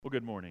Well,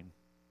 good morning.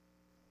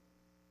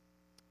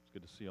 It's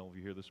good to see all of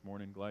you here this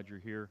morning. Glad you're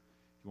here.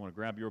 If you want to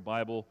grab your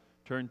Bible,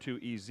 turn to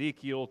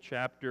Ezekiel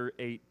chapter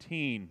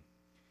 18.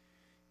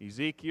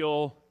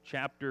 Ezekiel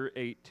chapter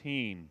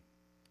 18.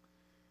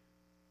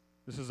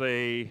 This is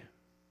a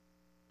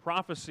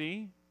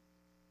prophecy,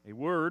 a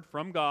word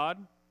from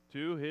God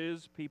to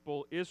His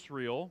people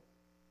Israel,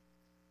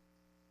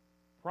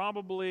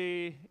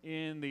 probably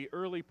in the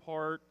early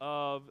part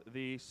of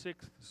the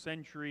 6th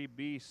century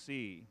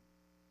BC.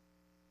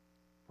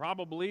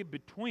 Probably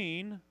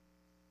between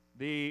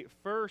the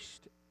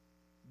first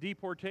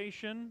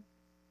deportation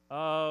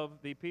of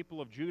the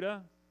people of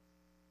Judah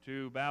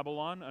to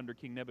Babylon under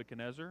King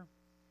Nebuchadnezzar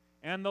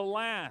and the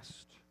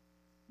last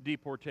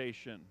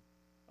deportation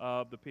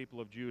of the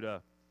people of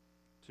Judah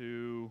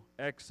to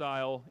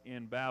exile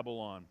in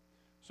Babylon.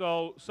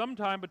 So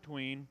sometime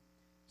between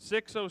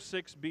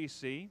 606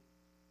 BC,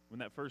 when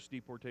that first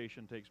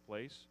deportation takes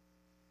place,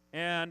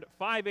 and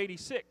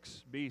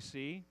 586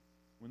 BC,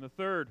 when the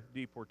third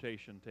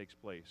deportation takes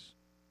place.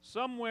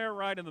 Somewhere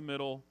right in the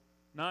middle,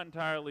 not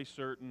entirely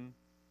certain,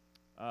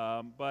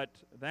 but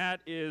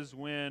that is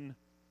when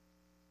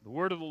the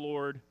word of the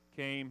Lord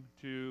came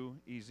to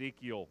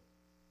Ezekiel.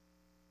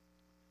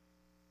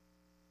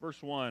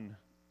 Verse 1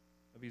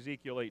 of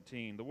Ezekiel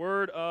 18. The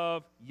word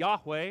of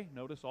Yahweh,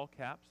 notice all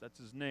caps, that's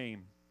His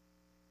name,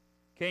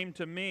 came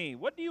to me.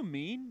 What do you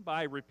mean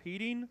by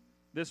repeating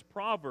this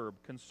proverb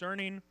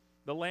concerning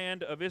the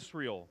land of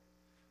Israel?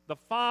 The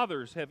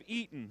fathers have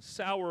eaten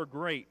sour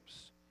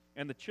grapes,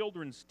 and the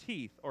children's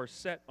teeth are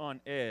set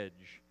on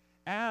edge.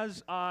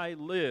 As I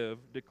live,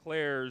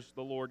 declares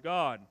the Lord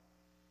God,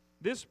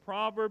 this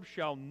proverb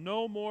shall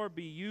no more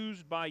be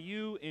used by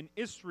you in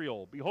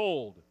Israel.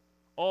 Behold,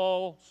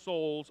 all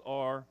souls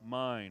are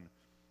mine.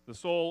 The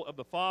soul of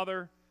the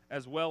Father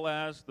as well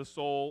as the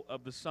soul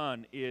of the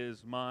Son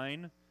is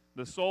mine.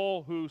 The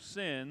soul who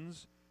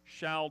sins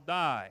shall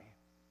die.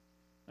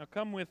 Now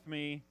come with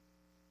me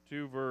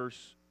to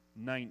verse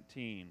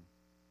 19.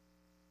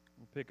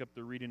 We'll pick up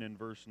the reading in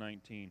verse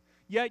 19.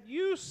 Yet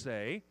you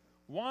say,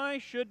 why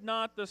should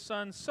not the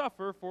Son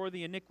suffer for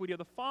the iniquity of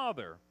the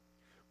Father?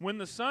 When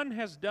the Son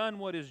has done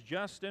what is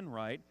just and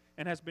right,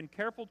 and has been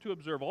careful to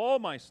observe all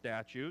my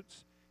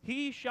statutes,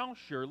 he shall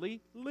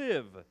surely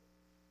live.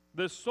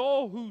 The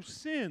soul who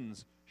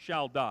sins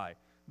shall die.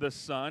 The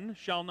Son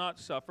shall not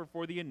suffer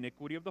for the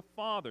iniquity of the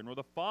Father, nor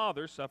the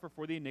Father suffer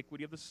for the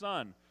iniquity of the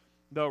Son.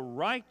 The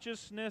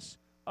righteousness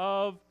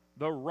of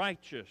the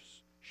righteous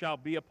shall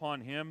be upon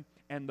him,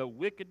 and the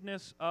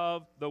wickedness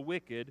of the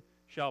wicked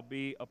shall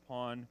be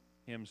upon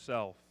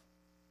himself.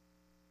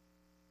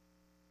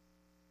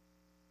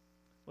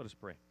 Let us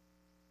pray.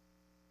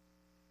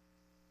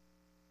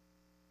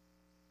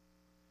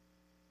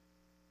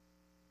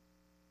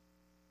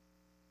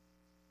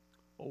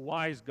 O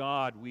wise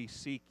God, we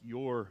seek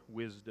your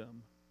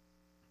wisdom.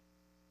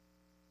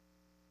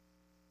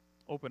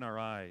 Open our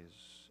eyes,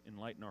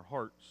 enlighten our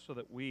hearts, so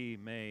that we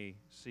may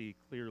see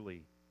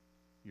clearly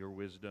your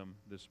wisdom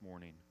this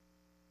morning.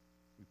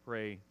 We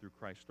pray through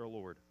Christ our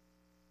Lord.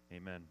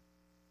 Amen.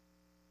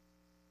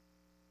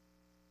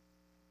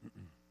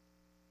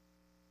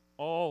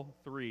 All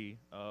three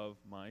of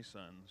my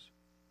sons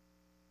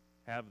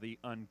have the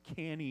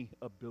uncanny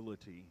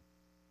ability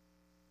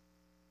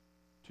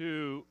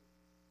to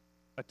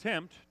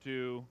attempt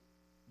to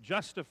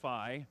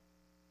justify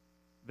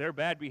their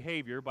bad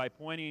behavior by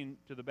pointing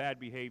to the bad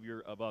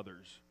behavior of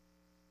others.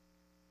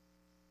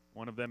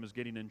 One of them is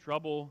getting in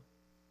trouble,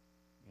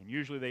 and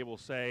usually they will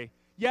say,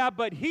 yeah,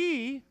 but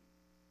he,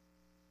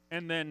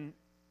 and then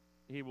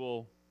he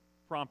will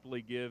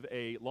promptly give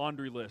a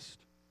laundry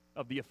list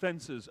of the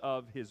offenses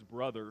of his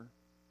brother.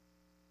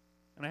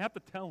 And I have to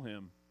tell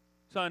him,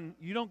 son,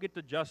 you don't get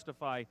to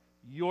justify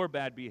your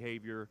bad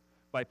behavior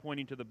by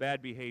pointing to the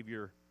bad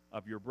behavior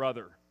of your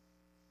brother.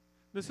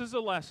 This is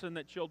a lesson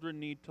that children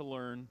need to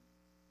learn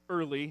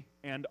early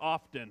and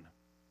often,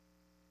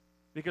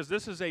 because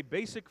this is a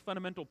basic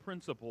fundamental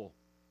principle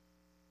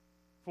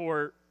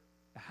for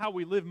how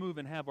we live, move,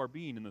 and have our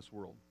being in this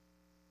world.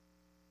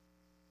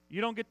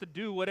 You don't get to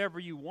do whatever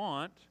you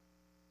want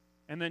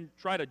and then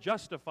try to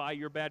justify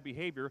your bad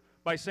behavior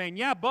by saying,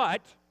 yeah,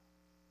 but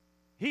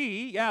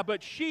he, yeah,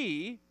 but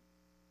she,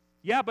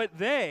 yeah, but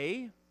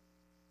they.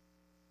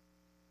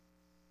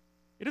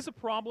 It is a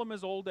problem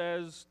as old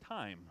as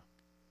time.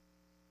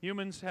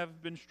 Humans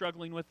have been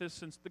struggling with this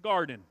since the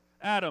garden.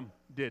 Adam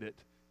did it.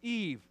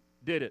 Eve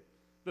did it.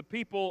 The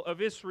people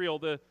of Israel,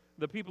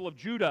 the people of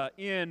Judah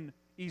in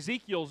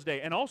Ezekiel's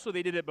day, and also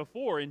they did it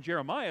before in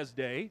Jeremiah's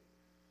day.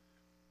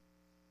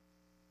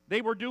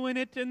 They were doing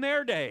it in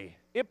their day.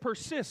 It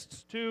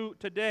persists to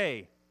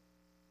today.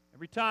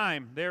 Every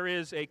time there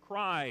is a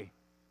cry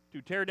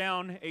to tear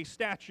down a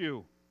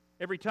statue,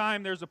 every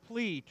time there's a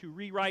plea to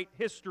rewrite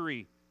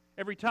history,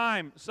 every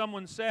time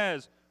someone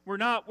says we're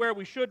not where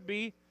we should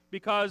be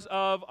because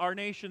of our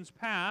nation's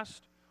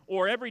past,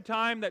 or every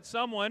time that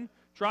someone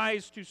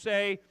tries to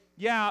say,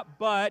 yeah,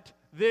 but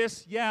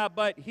this, yeah,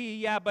 but he,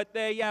 yeah, but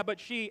they, yeah, but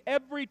she,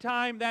 every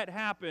time that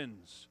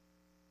happens,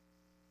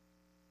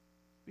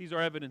 These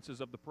are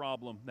evidences of the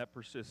problem that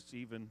persists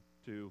even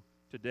to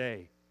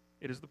today.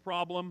 It is the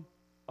problem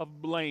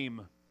of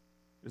blame.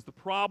 It is the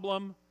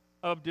problem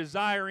of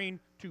desiring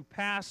to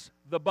pass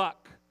the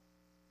buck.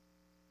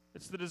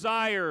 It's the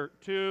desire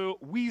to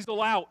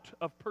weasel out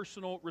of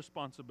personal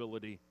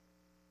responsibility.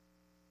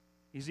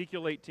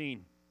 Ezekiel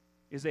 18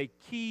 is a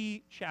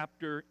key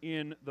chapter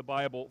in the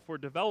Bible for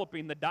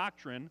developing the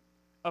doctrine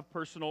of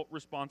personal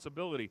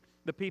responsibility.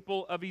 The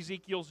people of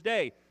Ezekiel's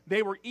day,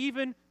 they were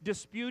even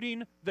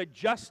disputing the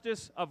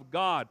justice of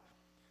God.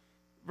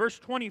 Verse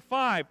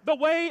 25, the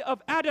way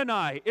of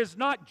Adonai is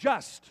not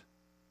just.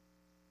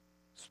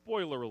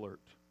 Spoiler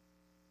alert.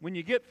 When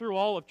you get through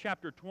all of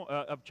chapter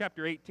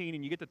 18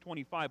 and you get to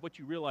 25, what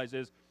you realize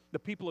is the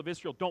people of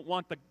Israel don't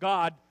want the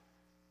God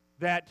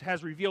that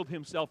has revealed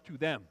himself to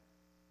them.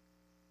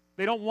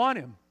 They don't want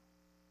him.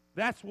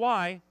 That's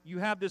why you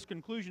have this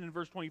conclusion in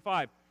verse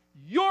 25.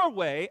 Your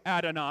way,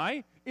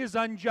 Adonai, is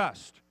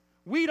unjust.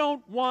 We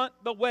don't want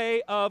the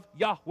way of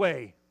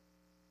Yahweh.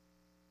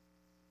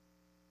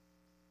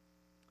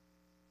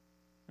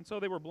 And so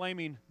they were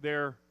blaming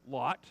their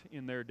lot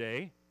in their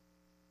day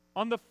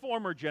on the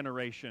former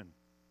generation.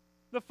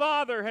 The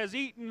father has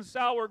eaten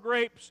sour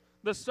grapes,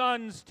 the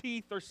son's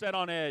teeth are set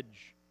on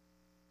edge.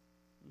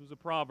 It was a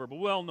proverb, a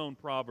well-known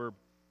proverb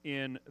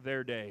in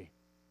their day.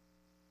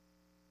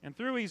 And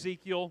through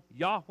Ezekiel,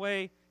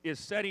 Yahweh is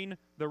setting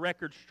the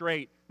record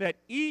straight that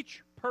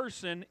each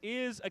person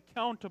is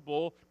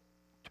accountable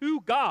to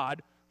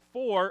God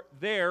for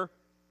their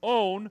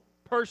own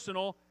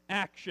personal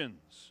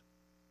actions.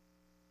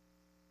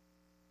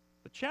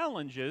 The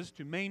challenge is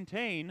to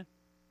maintain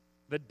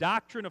the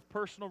doctrine of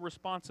personal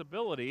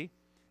responsibility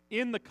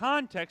in the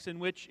context in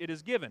which it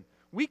is given.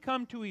 We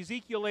come to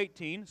Ezekiel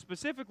 18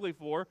 specifically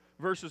for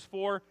verses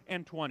 4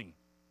 and 20.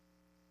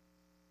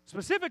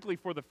 Specifically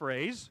for the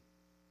phrase,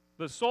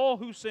 the soul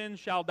who sins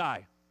shall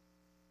die.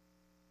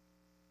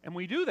 And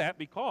we do that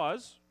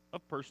because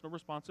of personal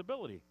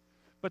responsibility.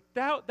 But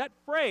that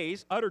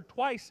phrase, uttered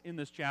twice in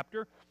this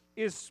chapter,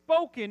 is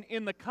spoken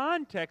in the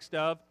context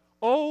of,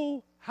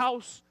 O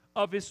house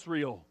of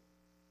Israel.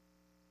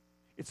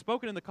 It's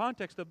spoken in the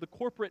context of the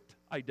corporate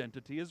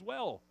identity as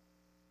well.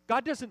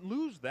 God doesn't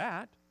lose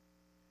that.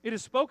 It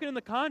is spoken in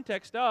the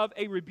context of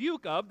a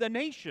rebuke of the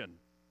nation.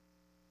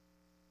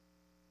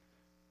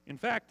 In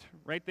fact,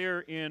 right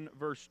there in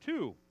verse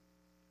 2,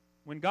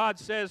 when God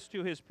says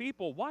to his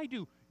people, what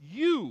do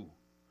you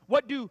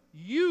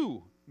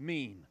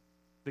mean?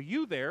 The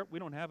you there, we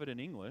don't have it in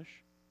English,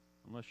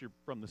 unless you're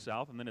from the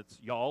South, and then it's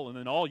y'all, and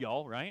then all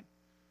y'all, right?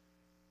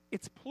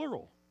 It's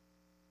plural.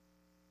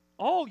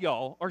 All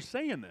y'all are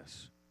saying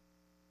this.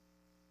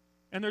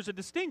 And there's a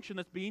distinction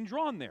that's being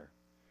drawn there.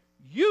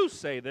 You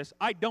say this,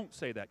 I don't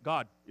say that,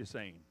 God is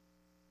saying.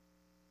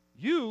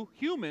 You,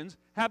 humans,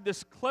 have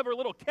this clever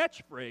little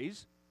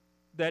catchphrase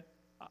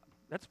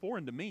that's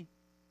foreign to me.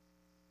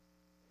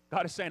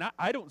 God is saying,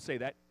 I don't say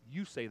that,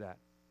 you say that.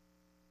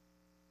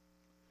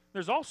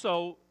 There's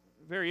also,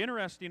 very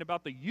interesting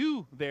about the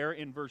you there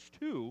in verse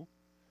 2,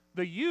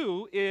 the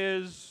you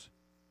is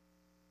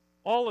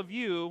all of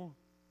you.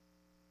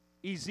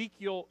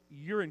 Ezekiel,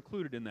 you're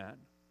included in that.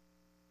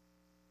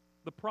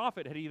 The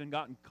prophet had even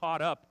gotten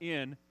caught up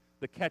in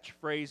the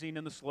catchphrasing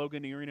and the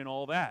sloganeering and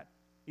all that.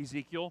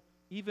 Ezekiel,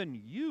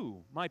 even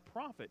you, my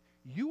prophet,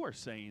 you are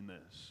saying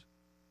this,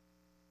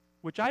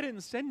 which I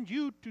didn't send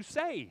you to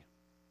say,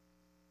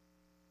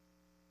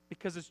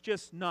 because it's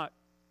just not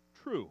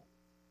true.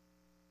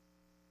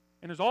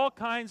 And there's all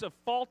kinds of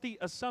faulty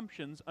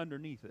assumptions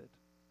underneath it.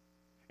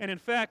 And in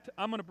fact,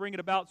 I'm going to bring it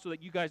about so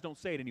that you guys don't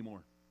say it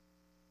anymore,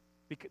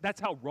 because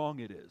that's how wrong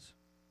it is.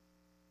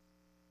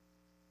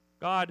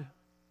 God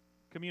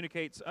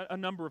communicates a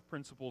number of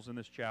principles in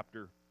this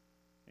chapter,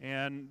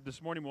 and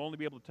this morning we'll only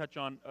be able to touch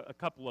on a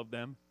couple of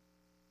them.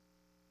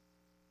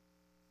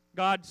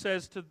 God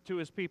says to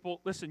his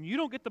people, listen, you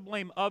don't get to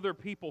blame other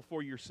people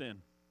for your sin.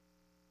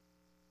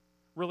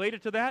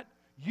 Related to that,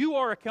 you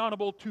are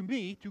accountable to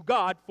me, to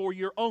God, for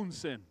your own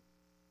sin.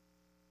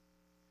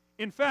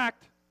 In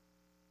fact,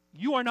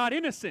 you are not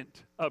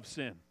innocent of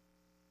sin.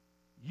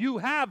 You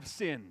have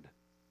sinned.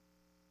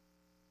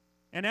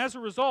 And as a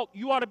result,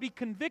 you ought to be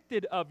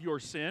convicted of your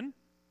sin,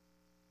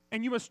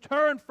 and you must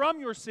turn from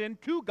your sin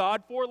to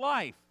God for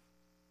life.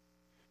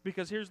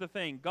 Because here's the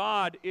thing,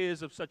 God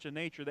is of such a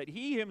nature that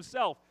he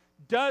himself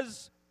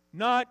does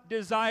not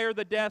desire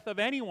the death of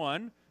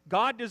anyone.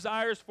 God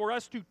desires for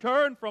us to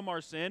turn from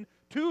our sin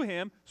to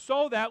him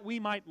so that we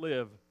might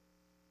live.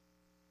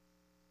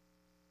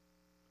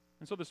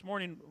 And so this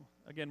morning,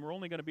 again, we're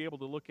only going to be able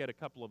to look at a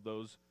couple of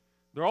those.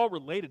 They're all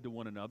related to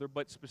one another,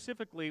 but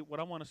specifically what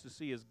I want us to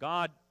see is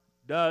God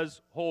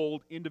does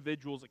hold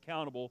individuals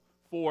accountable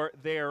for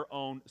their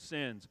own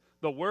sins.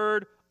 The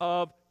word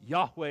of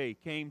Yahweh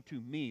came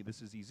to me.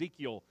 This is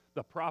Ezekiel,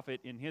 the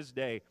prophet in his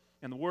day.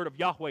 And the word of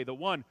Yahweh, the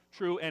one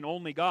true and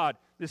only God.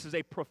 This is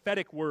a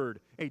prophetic word,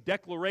 a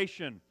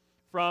declaration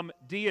from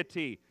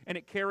deity. And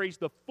it carries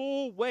the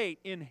full weight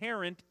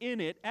inherent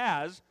in it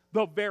as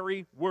the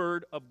very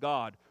word of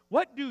God.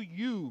 What do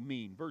you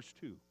mean? Verse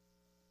 2.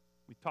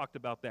 We talked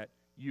about that.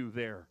 you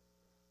there.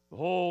 The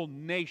whole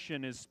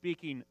nation is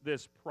speaking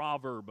this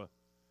proverb.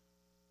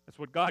 That's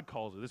what God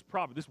calls it, this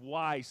proverb, this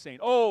wise saying.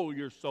 Oh,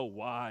 you're so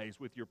wise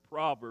with your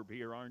proverb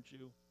here, aren't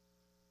you?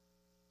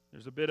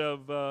 There's a bit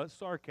of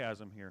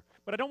sarcasm here.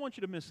 But I don't want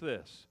you to miss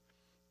this.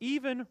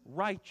 Even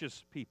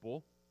righteous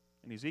people,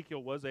 and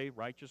Ezekiel was a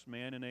righteous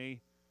man in a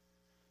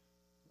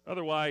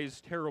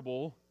otherwise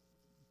terrible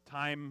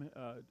time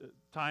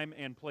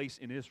and place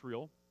in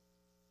Israel.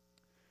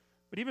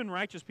 But even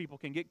righteous people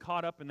can get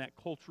caught up in that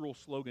cultural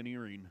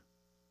sloganeering.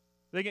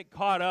 They get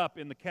caught up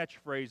in the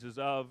catchphrases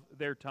of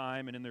their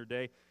time and in their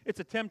day. It's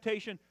a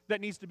temptation that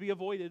needs to be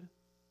avoided.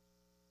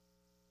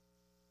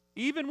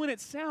 Even when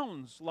it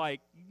sounds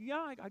like,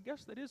 yeah, I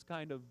guess that is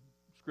kind of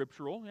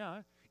scriptural,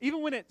 yeah.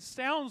 Even when it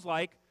sounds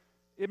like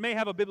it may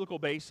have a biblical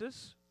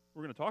basis.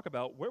 We're going to talk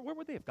about where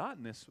would they have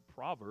gotten this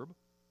proverb.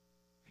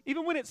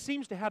 Even when it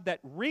seems to have that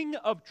ring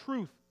of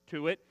truth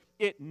to it,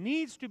 it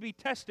needs to be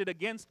tested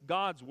against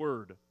God's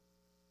word.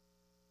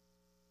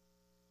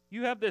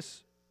 You have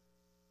this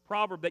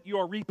proverb that you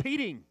are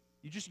repeating.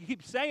 You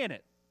keep saying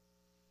it.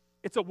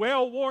 It's a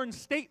well-worn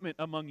statement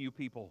among you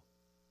people.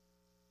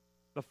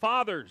 The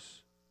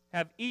fathers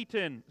have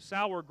eaten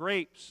sour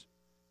grapes.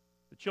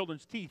 The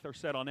children's teeth are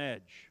set on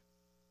edge.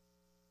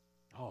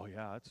 Oh,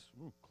 yeah, that's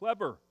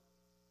clever.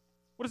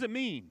 What does it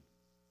mean?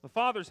 The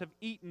fathers have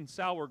eaten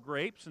sour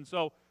grapes, and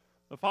so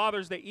the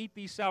fathers, they eat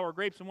these sour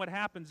grapes, and what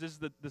happens is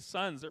that the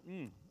sons, it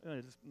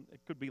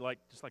could be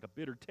just like a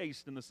bitter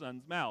taste in the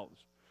sons'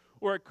 mouths.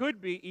 Or it could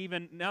be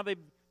even, now they've,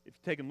 if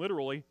taken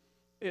literally,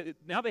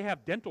 now they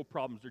have dental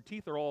problems. Their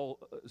teeth are all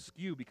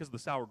askew because of the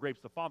sour grapes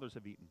the fathers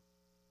have eaten.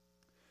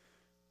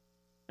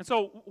 And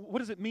so what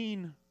does it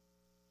mean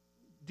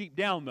deep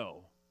down,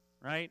 though,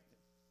 right?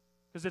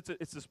 Because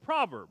it's this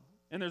proverb,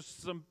 and there's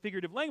some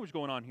figurative language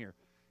going on here.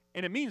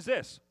 And it means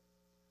this: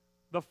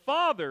 the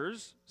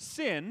fathers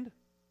sinned,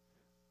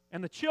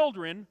 and the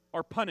children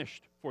are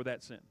punished for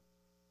that sin.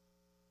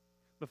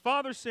 The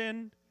fathers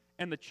sinned,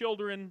 and the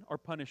children are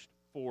punished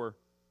for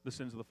the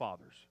sins of the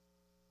fathers.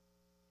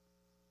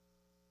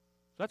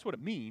 So that's what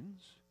it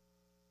means.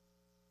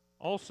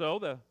 Also,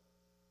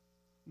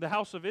 the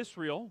house of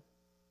Israel,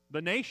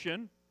 the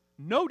nation,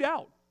 no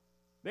doubt,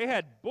 they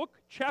had book,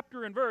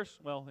 chapter, and verse.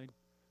 Well,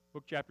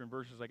 book, chapter, and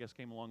verses, I guess,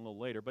 came along a little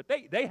later. But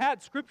they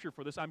had scripture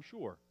for this, I'm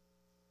sure.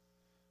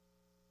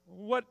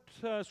 What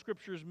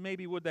scriptures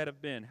maybe would that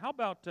have been? How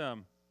about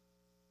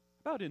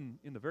in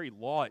the very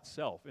law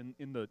itself,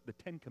 in the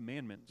Ten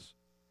Commandments?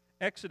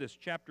 Exodus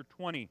chapter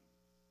 20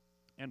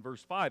 and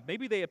verse 5.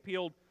 Maybe they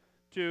appealed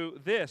to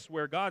this,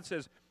 where God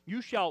says,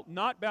 you shall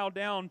not bow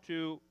down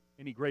to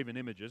any graven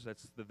images.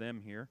 That's the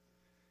them here.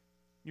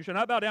 You shall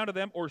not bow down to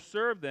them or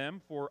serve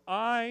them, for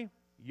I,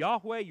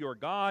 Yahweh, your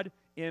God,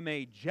 am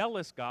a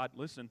jealous God.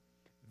 Listen,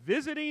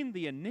 visiting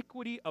the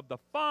iniquity of the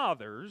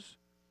fathers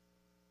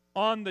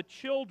on the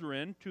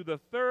children to the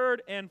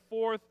third and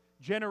fourth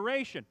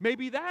generation.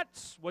 Maybe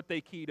that's what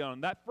they keyed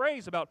on, that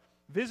phrase about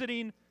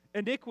visiting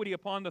iniquity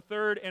upon the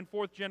third and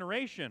fourth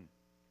generation.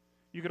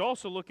 You could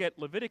also look at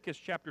Leviticus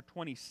chapter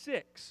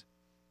 26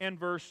 and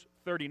verse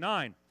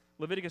 39.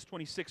 Leviticus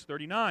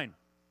 26:39.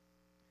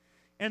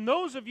 And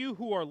those of you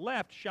who are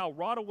left shall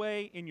rot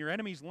away in your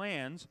enemies'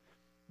 lands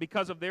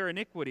because of their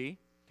iniquity,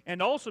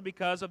 and also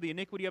because of the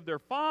iniquity of their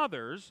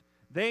fathers,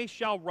 they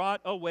shall rot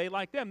away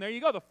like them. There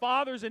you go, the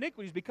fathers'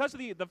 iniquities. Because of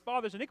the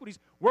fathers' iniquities,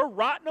 we're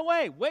rotting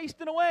away,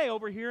 wasting away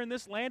over here in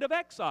this land of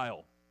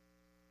exile.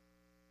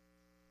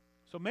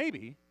 So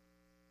maybe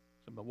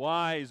some of the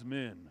wise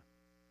men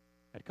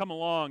had come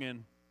along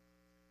and,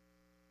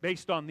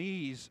 based on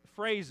these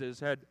phrases,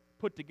 had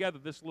put together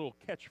this little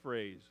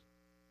catchphrase.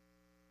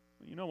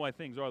 Well, you know why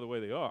things are the way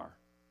they are.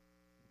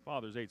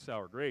 Fathers ate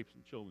sour grapes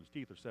and children's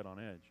teeth are set on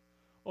edge.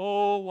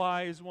 Oh,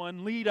 wise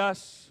one, lead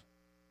us.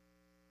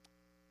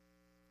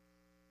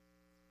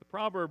 The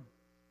proverb,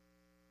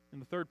 in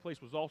the third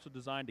place, was also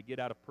designed to get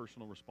out of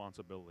personal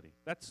responsibility.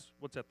 That's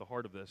what's at the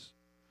heart of this.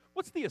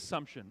 What's the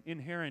assumption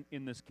inherent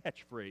in this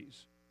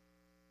catchphrase?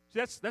 See,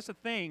 that's the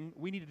thing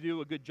we need to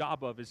do a good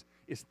job of, is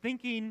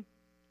thinking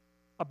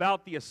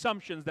about the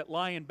assumptions that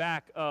lie in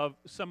back of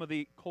some of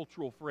the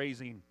cultural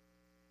phrasing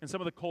and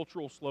some of the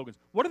cultural slogans.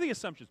 What are the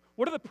assumptions?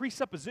 What are the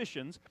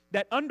presuppositions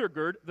that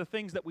undergird the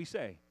things that we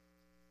say?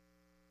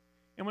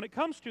 And when it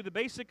comes to the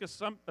basic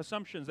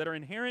assumptions that are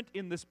inherent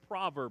in this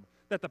proverb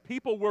that the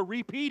people were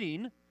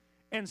repeating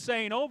and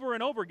saying over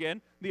and over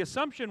again, the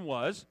assumption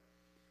was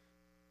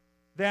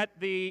that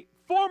the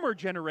former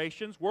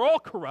generations were all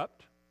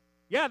corrupt.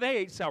 Yeah, they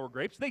ate sour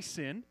grapes, they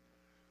sinned.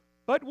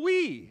 But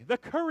we, the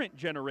current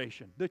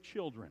generation, the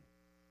children,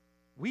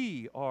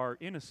 we are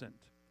innocent.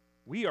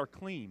 We are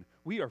clean.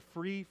 We are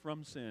free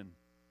from sin.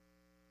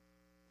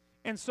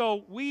 And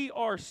so we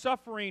are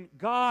suffering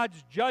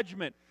God's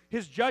judgment.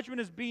 His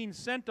judgment is being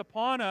sent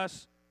upon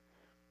us,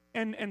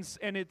 and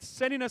it's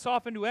sending us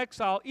off into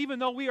exile, even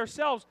though we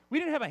ourselves, we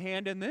didn't have a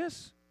hand in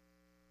this.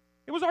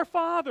 It was our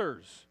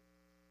fathers.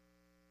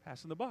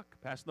 Passing the buck,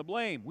 passing the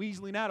blame,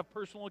 weaseling out of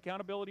personal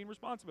accountability and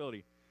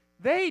responsibility.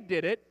 They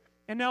did it,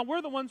 And now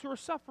we're the ones who are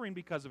suffering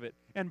because of it.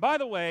 And by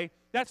the way,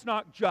 that's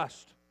not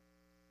just.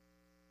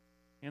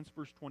 Hence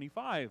verse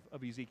 25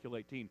 of Ezekiel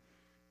 18.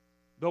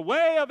 The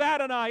way of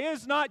Adonai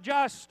is not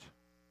just.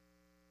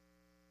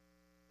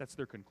 That's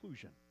their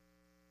conclusion.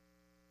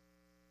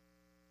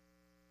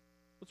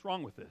 What's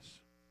wrong with this?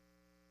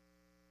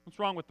 What's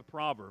wrong with the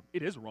proverb?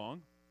 It is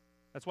wrong.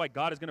 That's why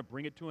God is going to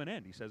bring it to an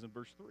end, he says in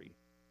verse 3.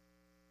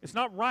 It's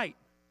not right.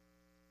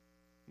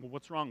 Well,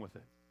 what's wrong with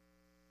it?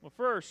 Well,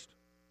 first,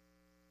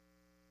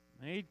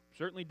 they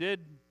certainly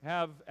did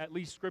have at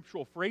least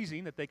scriptural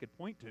phrasing that they could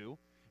point to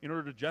in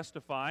order to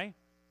justify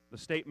the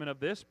statement of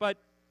this, but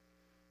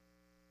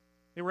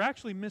they were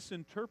actually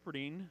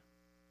misinterpreting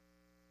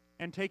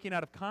and taking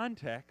out of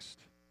context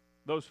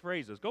those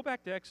phrases. Go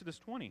back to Exodus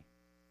 20.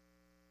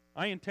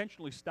 I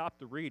intentionally stopped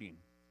the reading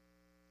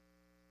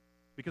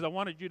because I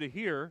wanted you to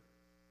hear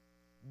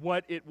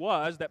what it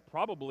was that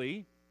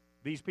probably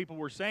these people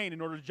were saying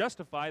in order to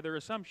justify their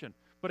assumption.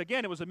 But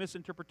again, it was a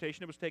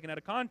misinterpretation. It was taken out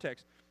of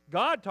context.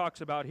 God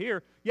talks about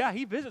here, yeah,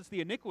 he visits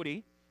the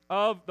iniquity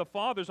of the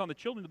fathers on the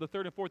children of the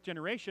third and fourth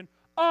generation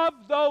of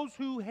those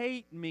who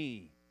hate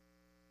me.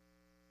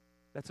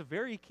 That's a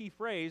very key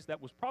phrase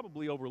that was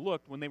probably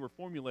overlooked when they were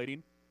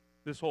formulating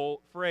this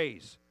whole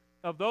phrase.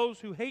 Of those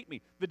who hate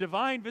me. The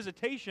divine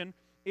visitation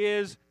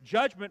is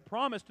judgment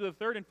promised to the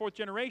third and fourth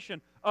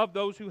generation of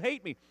those who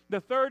hate me.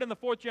 The third and the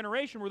fourth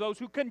generation were those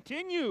who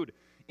continued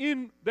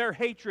in their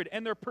hatred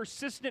and their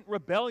persistent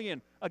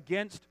rebellion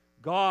against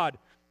God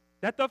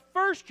that the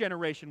first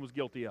generation was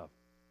guilty of.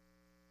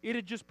 It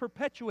had just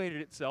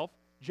perpetuated itself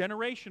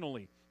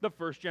generationally. The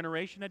first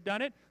generation had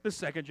done it. The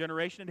second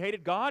generation had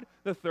hated God.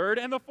 The third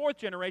and the fourth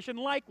generation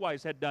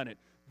likewise had done it.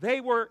 They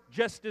were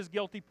just as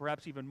guilty,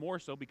 perhaps even more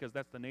so, because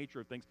that's the nature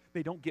of things.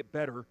 They don't get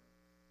better.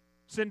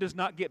 Sin does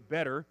not get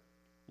better.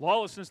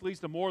 Lawlessness leads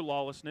to more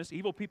lawlessness.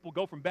 Evil people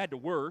go from bad to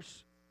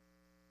worse.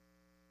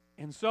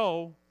 And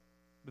so,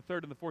 the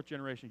third and the fourth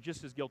generation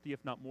just as guilty,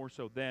 if not more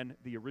so, than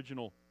the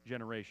original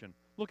generation.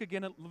 Look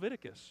again at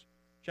Leviticus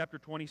chapter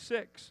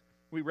 26.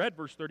 We read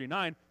verse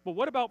 39, but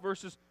what about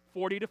verses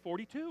 40 to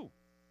 42?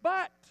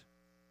 But,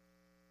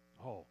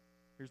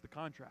 here's the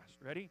contrast.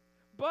 Ready?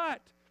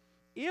 But,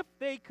 if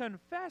they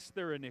confess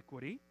their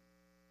iniquity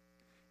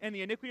and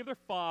the iniquity of their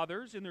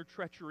fathers in their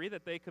treachery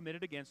that they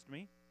committed against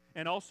me,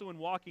 and also in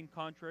walking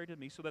contrary to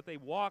me, so that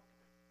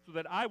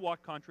I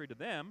walked contrary to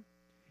them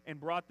and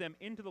brought them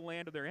into the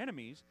land of their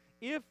enemies,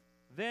 if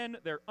then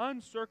their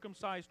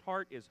uncircumcised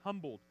heart is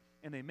humbled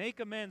and they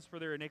make amends for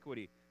their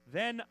iniquity,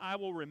 then I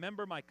will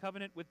remember my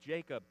covenant with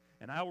Jacob,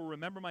 and I will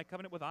remember my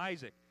covenant with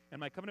Isaac, and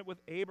my covenant with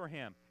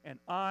Abraham, and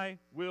I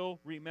will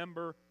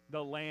remember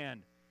the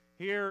land.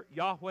 Here,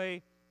 Yahweh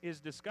is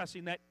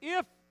discussing that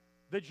if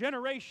the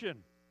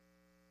generation,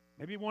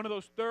 maybe one of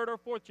those third or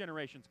fourth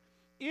generations,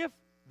 if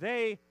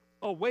they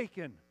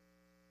awaken,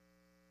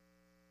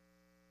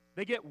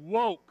 they get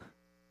woke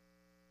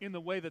in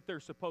the way that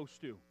they're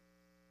supposed to,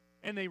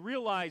 and they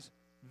realize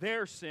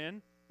their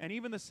sin and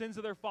even the sins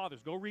of their fathers.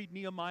 Go read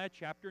Nehemiah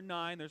chapter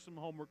 9. There's some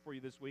homework for you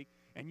this week.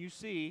 And you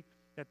see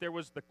that there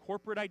was the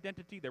corporate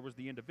identity, there was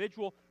the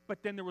individual,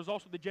 but then there was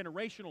also the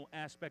generational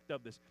aspect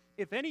of this.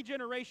 If any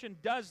generation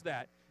does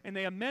that, and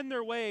they amend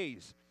their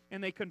ways,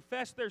 and they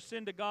confess their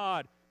sin to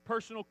God,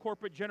 personal,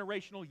 corporate,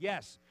 generational,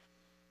 yes,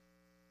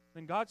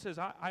 then God says,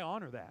 I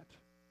honor that.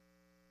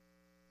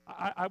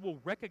 I will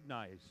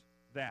recognize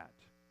that.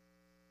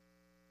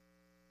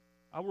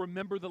 I will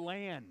remember the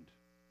land.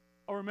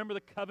 I'll remember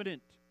the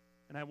covenant,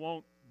 and I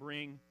won't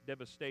bring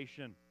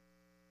devastation.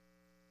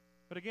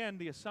 But again,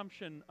 the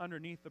assumption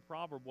underneath the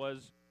proverb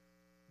was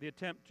the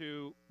attempt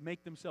to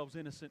make themselves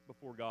innocent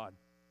before God.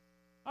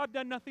 I've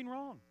done nothing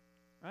wrong,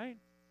 right?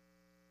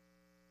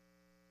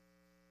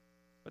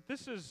 But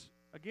this is,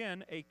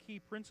 again, a key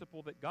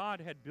principle that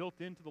God had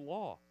built into the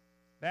law.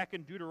 Back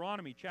in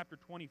Deuteronomy chapter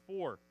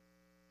 24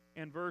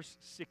 and verse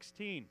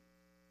 16,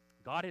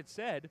 God had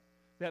said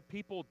that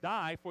people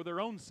die for their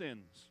own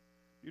sins.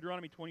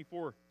 Deuteronomy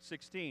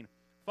 24:16.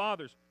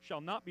 Fathers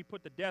shall not be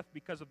put to death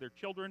because of their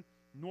children,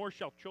 nor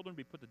shall children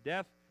be put to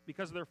death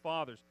because of their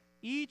fathers.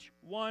 Each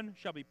one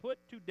shall be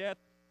put to death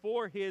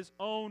for his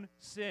own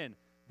sin.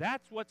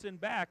 That's what's in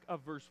back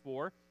of verse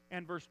 4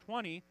 and verse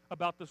 20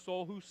 about the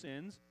soul who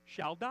sins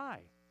shall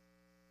die.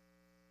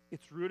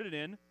 It's rooted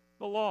in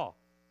the law.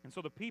 And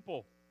so the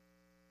people,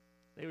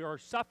 they are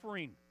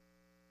suffering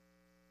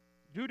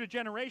due to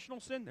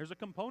generational sin. There's a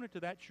component to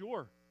that,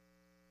 sure,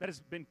 that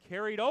has been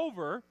carried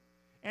over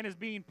and is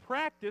being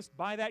practiced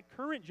by that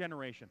current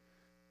generation.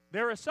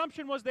 Their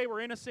assumption was they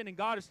were innocent, and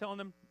God is telling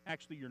them,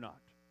 actually, you're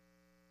not.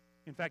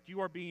 In fact,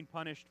 you are being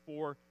punished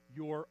for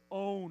your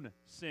own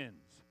sins.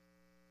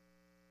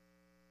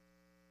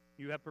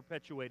 You have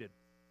perpetuated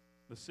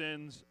the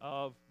sins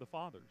of the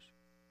fathers.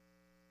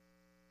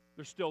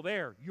 They're still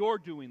there. You're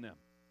doing them.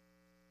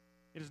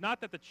 It is not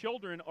that the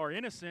children are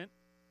innocent.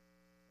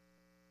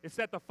 It's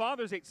that the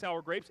fathers ate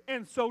sour grapes,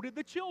 and so did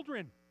the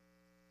children.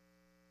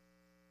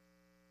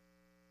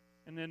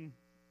 And then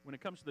when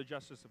it comes to the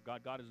justice of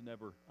God, God is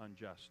never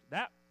unjust.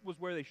 That was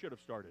where they should have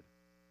started.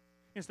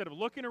 instead of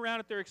looking around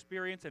at their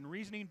experience and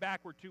reasoning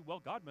backward to, well,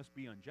 God must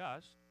be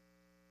unjust.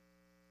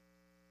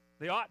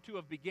 They ought to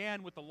have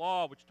began with the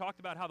law, which talked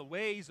about how the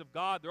ways of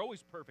God, they're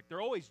always perfect,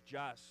 they're always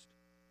just.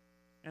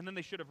 And then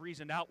they should have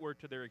reasoned outward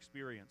to their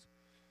experience.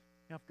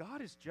 Now, if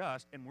God is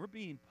just and we're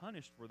being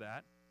punished for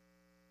that,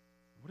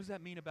 what does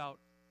that mean about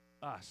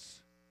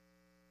us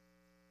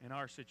and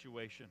our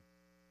situation?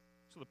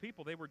 So the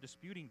people, they were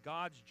disputing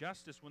God's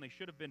justice when they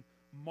should have been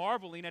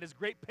marveling at his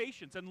great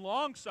patience and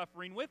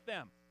long-suffering with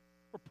them.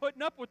 We're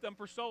putting up with them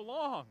for so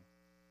long.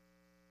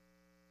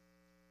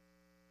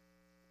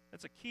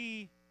 That's a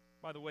key,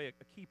 by the way,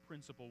 a key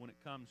principle when it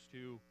comes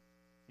to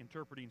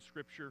interpreting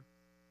Scripture.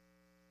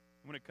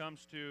 When it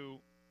comes to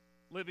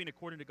living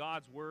according to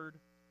God's Word,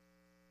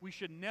 we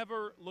should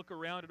never look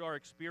around at our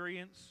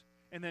experience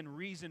and then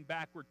reason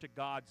backward to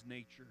God's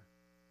nature.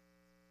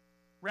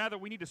 Rather,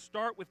 we need to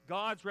start with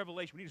God's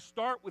revelation. We need to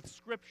start with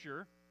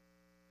Scripture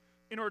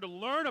in order to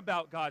learn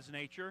about God's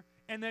nature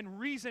and then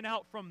reason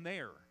out from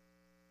there.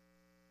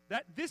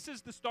 This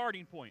is the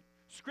starting point.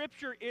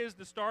 Scripture is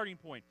the starting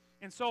point.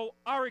 And so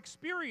our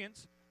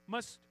experience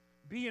must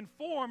be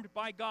informed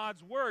by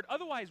God's Word.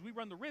 Otherwise, we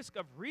run the risk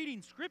of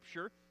reading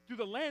Scripture through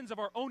the lens of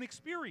our own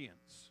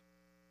experience.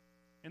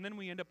 And then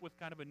we end up with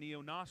kind of a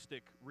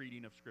neo-Gnostic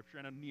reading of Scripture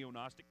and a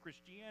neo-Gnostic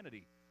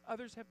Christianity.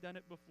 Others have done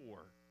it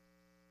before.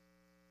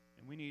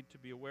 And we need to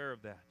be aware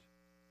of that.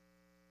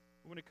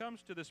 But when it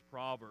comes to this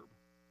proverb,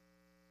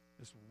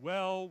 this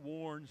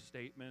well-worn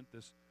statement,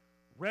 this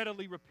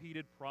readily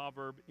repeated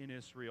proverb in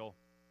Israel,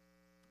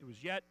 it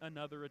was yet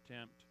another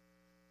attempt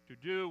to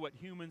do what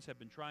humans have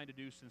been trying to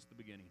do since the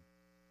beginning.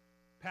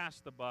 Pass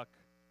the buck,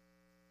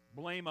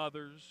 blame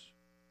others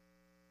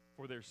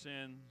for their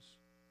sins,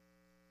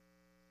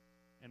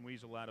 and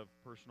weasel out of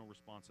personal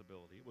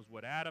responsibility. It was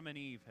what Adam and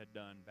Eve had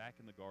done back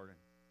in the garden.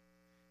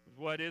 It was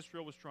what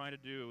Israel was trying to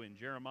do in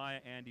Jeremiah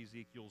and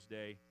Ezekiel's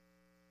day.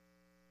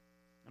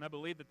 And I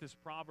believe that this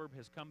proverb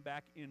has come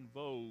back in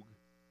vogue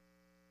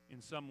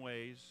in some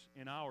ways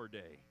in our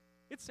day.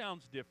 It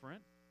sounds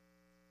different.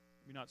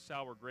 Maybe not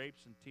sour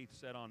grapes and teeth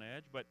set on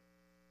edge, but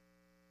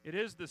it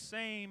is the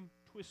same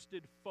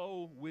twisted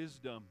faux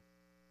wisdom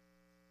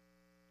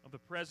of the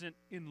present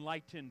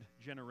enlightened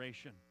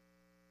generation.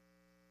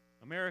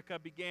 America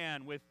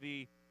began with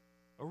the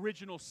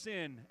original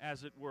sin,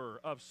 as it were,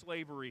 of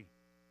slavery.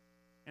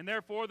 And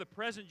therefore, the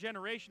present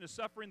generation is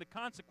suffering the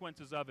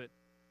consequences of it.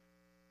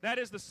 That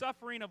is, the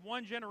suffering of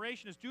one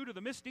generation is due to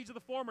the misdeeds of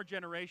the former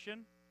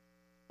generation,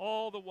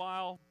 all the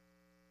while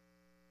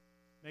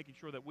making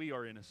sure that we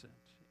are innocent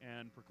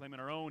and proclaiming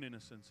our own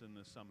innocence in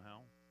this somehow.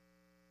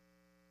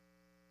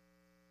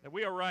 That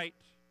we are right,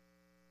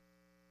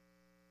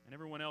 and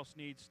everyone else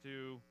needs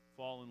to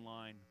fall in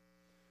line.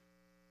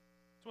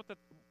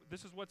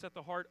 This is what's at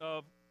the heart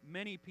of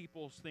many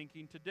people's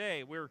thinking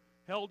today. We're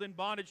held in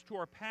bondage to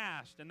our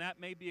past, and that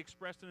may be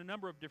expressed in a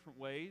number of different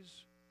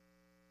ways.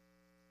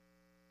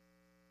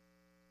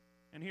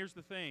 And here's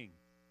the thing.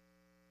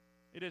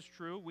 It is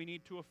true, we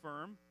need to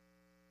affirm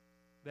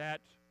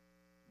that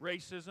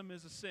racism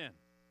is a sin.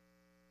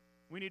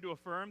 We need to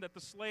affirm that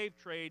the slave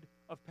trade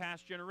of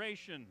past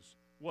generations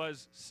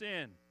was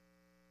sin.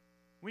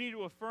 We need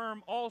to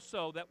affirm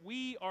also that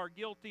we are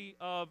guilty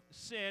of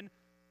sin,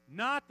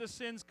 not the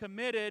sins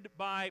committed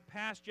by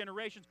past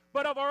generations,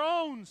 but of our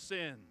own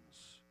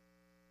sins.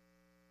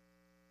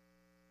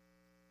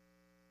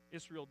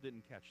 Israel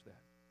didn't catch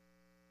that.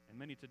 And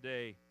many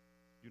today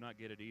do not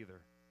get it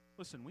either.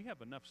 Listen, we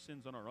have enough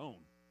sins on our own.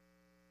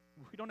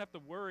 We don't have to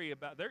worry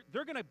about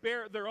they're going to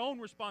bear their own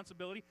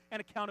responsibility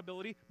and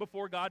accountability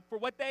before God for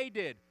what they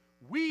did.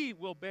 We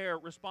will bear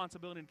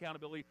responsibility and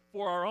accountability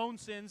for our own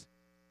sins,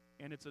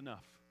 and it's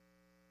enough.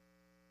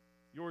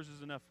 Yours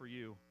is enough for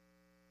you.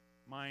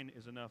 Mine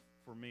is enough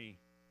for me.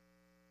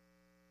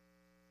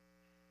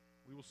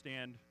 We will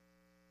stand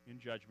in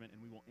judgment,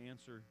 and we will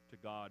answer to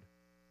God.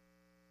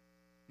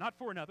 Not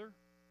for another,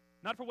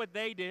 not for what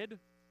they did,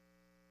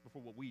 but for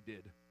what we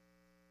did.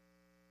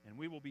 And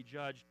we will be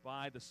judged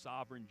by the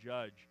sovereign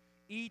judge,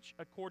 each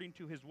according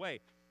to his way.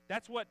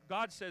 That's what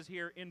God says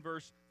here in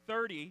verse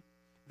 30.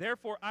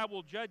 Therefore I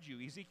will judge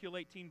you. Ezekiel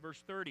 18,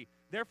 verse 30.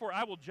 Therefore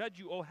I will judge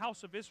you, O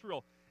house of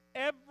Israel,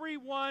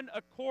 everyone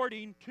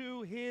according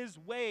to his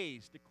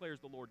ways, declares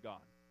the Lord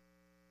God.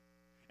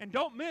 And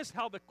don't miss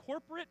how the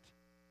corporate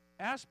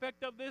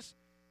aspect of this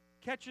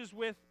catches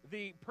with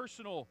the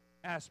personal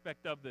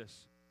aspect of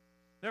this.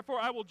 Therefore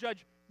I will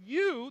judge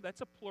you,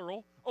 that's a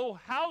plural, O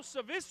house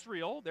of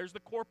Israel, there's the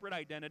corporate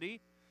identity,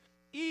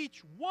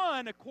 each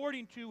one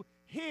according to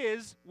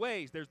his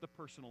ways. There's the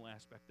personal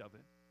aspect of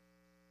it.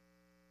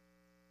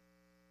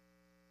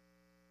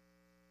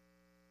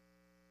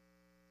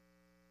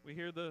 We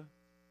hear the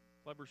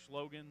clever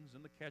slogans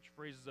and the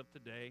catchphrases of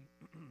today.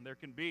 There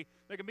can be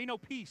no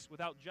peace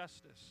without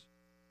justice.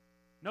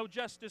 No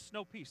justice,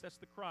 no peace. That's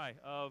the cry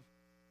of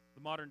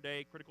the modern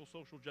day critical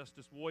social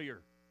justice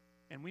warrior.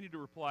 And we need to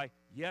reply,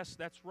 yes,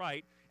 that's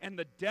right. And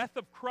the death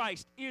of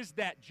Christ is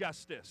that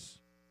justice.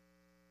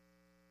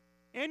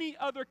 Any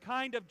other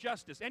kind of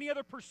justice, any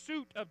other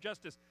pursuit of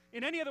justice,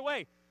 in any other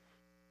way,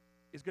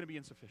 is going to be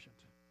insufficient.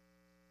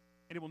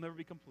 And it will never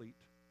be complete.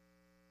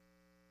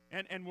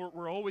 And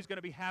we're always going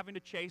to be having to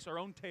chase our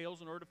own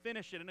tails in order to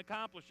finish it and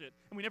accomplish it.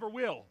 And we never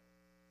will.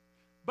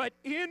 But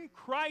in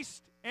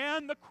Christ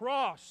and the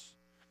cross,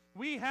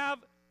 we have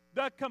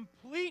the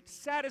complete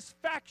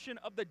satisfaction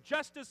of the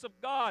justice of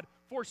God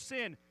for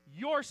sin,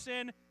 your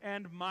sin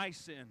and my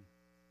sin.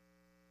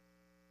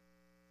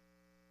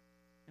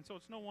 And so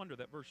it's no wonder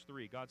that verse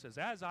 3, God says,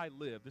 as I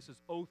live, this is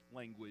oath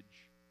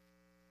language.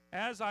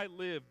 As I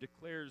live,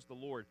 declares the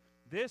Lord,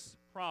 this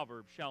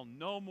proverb shall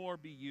no more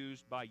be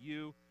used by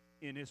you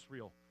in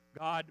Israel.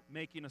 God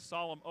making a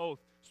solemn oath,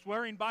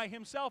 swearing by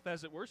himself,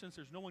 as it were, since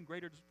there's no one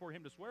greater for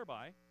him to swear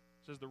by,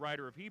 says the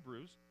writer of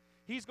Hebrews.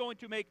 He's going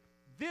to make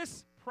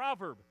this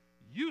proverb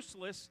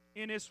useless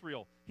in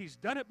Israel. He's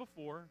done it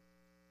before.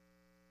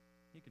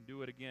 He can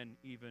do it again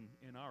even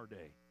in our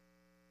day.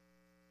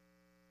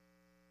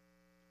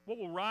 What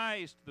will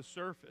rise to the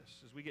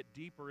surface as we get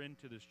deeper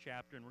into this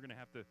chapter, and we're going to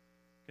have to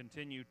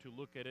continue to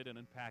look at it and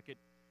unpack it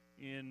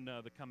in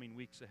the coming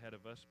weeks ahead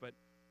of us, but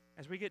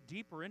as we get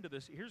deeper into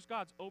this, here's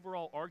God's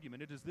overall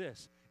argument. It is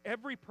this: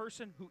 every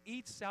person who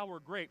eats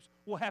sour grapes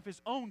will have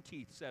his own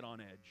teeth set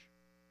on edge.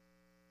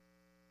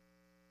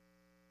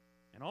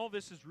 And all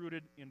this is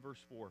rooted in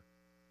verse 4,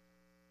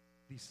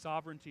 the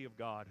sovereignty of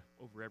God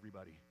over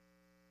everybody.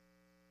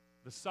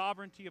 The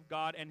sovereignty of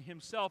God and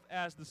himself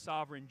as the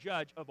sovereign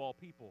judge of all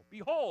people.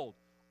 Behold,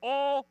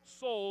 all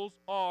souls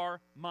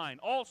are mine.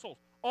 All souls.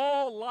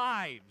 All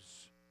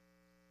lives.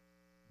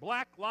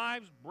 Black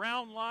lives,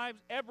 brown lives,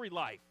 every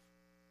life.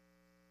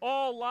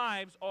 All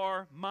lives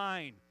are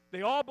mine.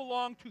 They all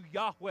belong to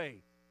Yahweh.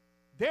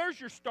 There's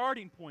your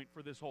starting point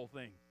for this whole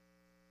thing.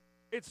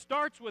 It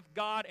starts with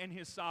God and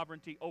his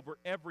sovereignty over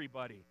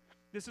everybody.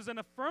 This is an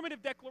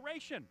affirmative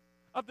declaration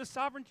of the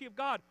sovereignty of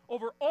God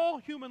over all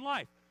human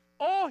life.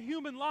 All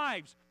human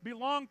lives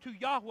belong to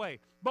Yahweh,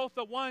 both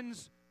the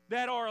ones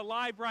that are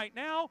alive right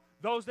now,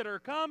 those that are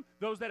come,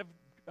 those that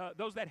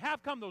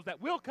have come, those that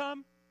will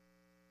come,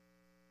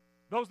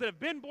 those that have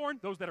been born,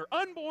 those that are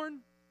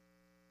unborn.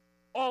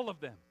 All of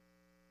them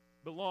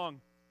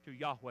belong to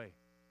Yahweh.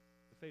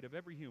 The fate of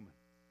every human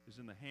is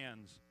in the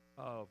hands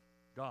of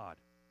God.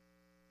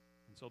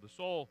 And so the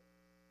soul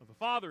of the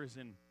Father is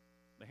in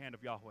the hand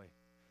of Yahweh.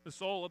 The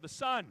soul of the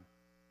Son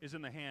is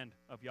in the hand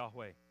of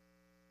Yahweh.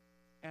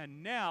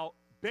 And now,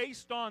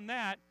 based on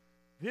that,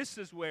 this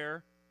is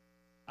where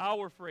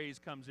our phrase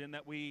comes in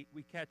that we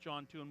catch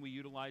on to and we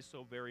utilize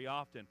so very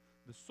often.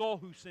 The soul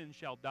who sins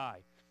shall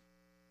die.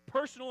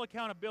 Personal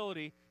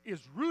accountability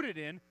is rooted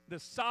in the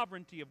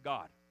sovereignty of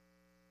God.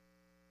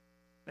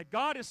 That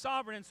God is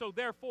sovereign, and so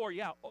therefore,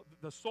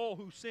 the soul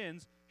who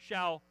sins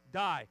shall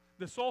die.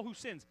 The soul who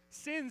sins.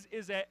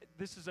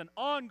 This is an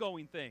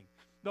ongoing thing.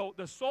 Though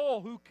the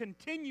soul who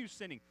continues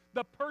sinning,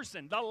 the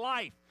person, the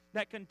life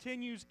that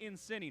continues in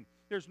sinning,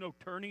 there's no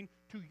turning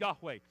to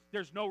Yahweh.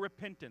 There's no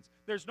repentance.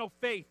 There's no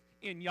faith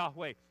in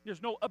Yahweh.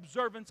 There's no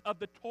observance of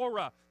the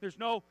Torah. There's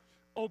no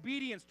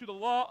obedience to the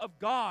law of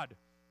God.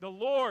 The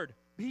Lord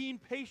being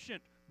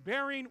patient,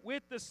 bearing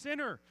with the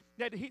sinner,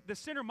 that the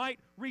sinner might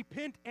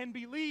repent and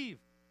believe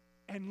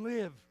and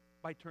live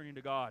by turning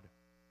to God.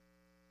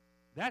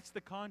 That's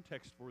the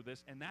context for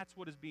this, and that's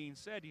what is being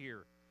said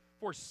here.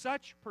 For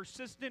such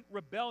persistent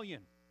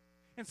rebellion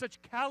and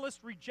such callous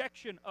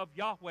rejection of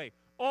Yahweh,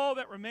 all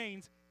that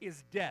remains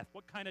is death.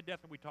 What kind of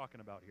death are we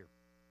talking about here?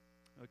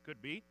 It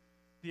could be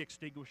the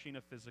extinguishing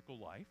of physical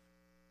life.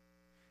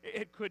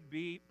 It could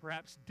be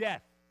perhaps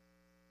death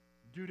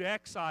due to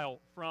exile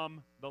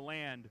from the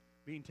land,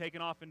 being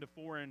taken off into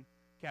foreign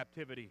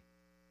captivity.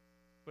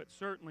 But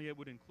certainly it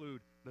would include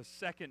the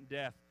second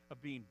death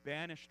of being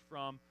banished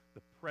from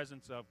the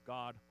presence of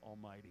God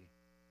Almighty.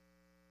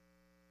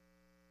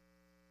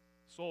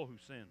 Soul who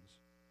sins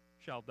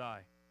shall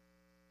die.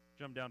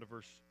 Jump down to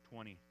verse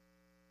 20.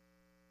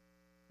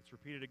 It's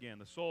repeated again.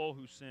 The soul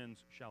who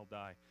sins shall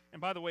die.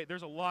 And by the way,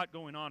 there's a lot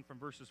going on from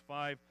verses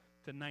 5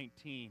 to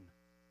 19.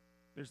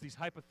 There's these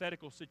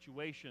hypothetical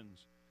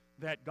situations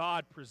that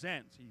God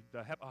presents.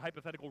 A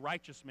hypothetical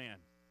righteous man,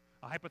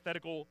 a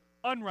hypothetical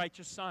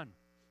unrighteous son,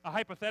 a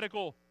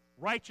hypothetical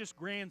righteous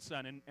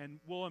grandson, and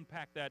we'll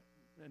unpack that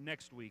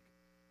next week.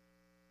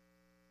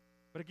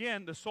 But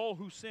again, the soul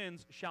who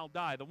sins shall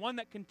die. The one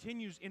that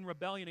continues in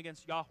rebellion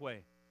against Yahweh,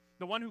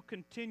 the one who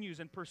continues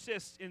and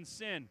persists in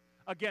sin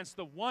against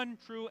the one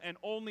true and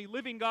only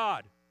living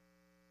God,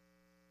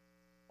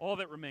 all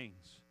that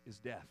remains is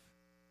death.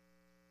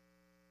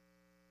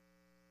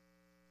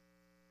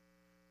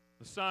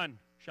 The Son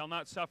shall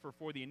not suffer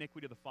for the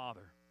iniquity of the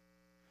Father,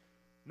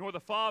 nor the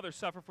Father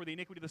suffer for the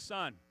iniquity of the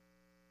Son.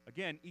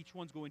 Again, each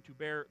one's going to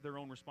bear their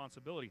own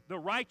responsibility. The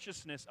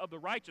righteousness of the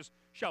righteous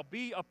shall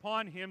be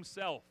upon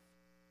himself.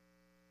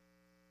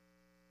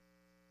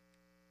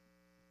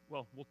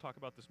 Well, we'll talk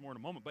about this more in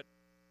a moment, but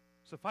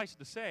suffice it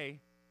to say,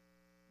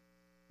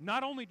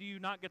 not only do you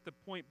not get to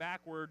point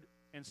backward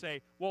and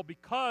say, well,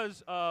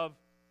 because of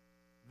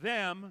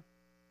them,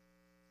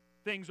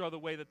 things are the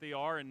way that they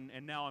are, and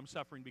now I'm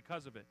suffering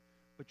because of it.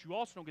 But you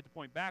also don't get to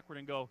point backward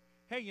and go,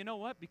 hey, you know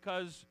what?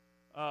 Because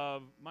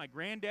of my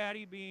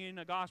granddaddy being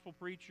a gospel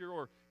preacher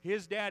or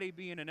his daddy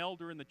being an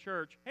elder in the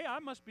church, hey, I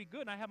must be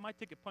good and I have my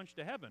ticket punched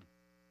to heaven.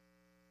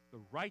 The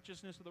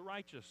righteousness of the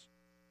righteous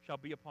shall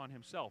be upon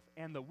himself,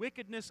 and the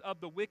wickedness of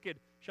the wicked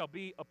shall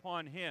be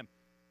upon him,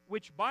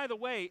 which, by the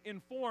way,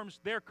 informs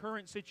their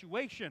current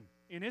situation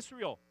in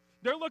Israel.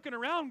 They're looking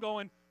around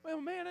going, well,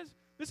 man,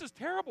 this is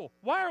terrible.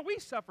 Why are we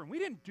suffering? We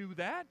didn't do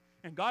that.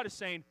 And God is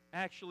saying,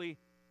 actually,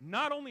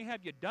 not only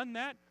have you done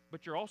that,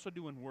 but you're also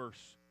doing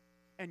worse.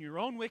 And your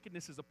own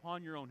wickedness is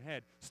upon your own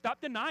head.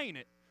 Stop denying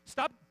it.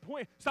 Stop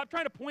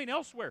trying to point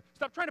elsewhere.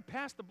 Stop trying to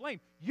pass the blame.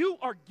 You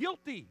are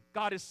guilty,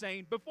 God is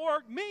saying,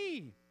 before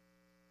me.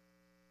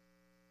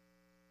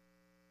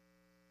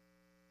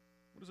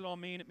 What does it all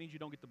mean? It means you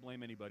don't get to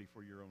blame anybody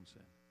for your own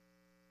sin.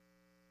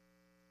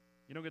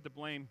 You don't get to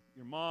blame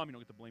your mom. You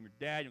don't get to blame your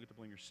dad. You don't get to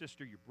blame your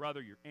sister, your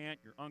brother, your aunt,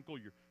 your uncle,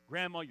 your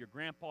grandma, your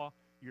grandpa,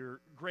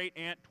 your great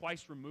aunt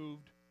twice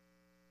removed.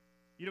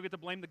 You don't get to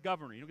blame the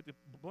governor. You don't get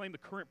to blame the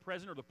current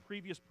president or the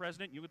previous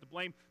president. You don't get to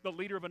blame the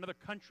leader of another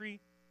country.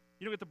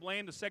 You don't get to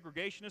blame the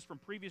segregationists from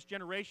previous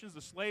generations,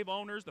 the slave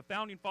owners, the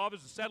founding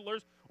fathers, the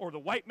settlers, or the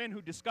white men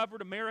who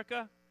discovered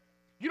America.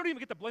 You don't even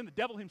get to blame the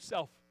devil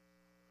himself.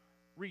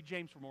 Read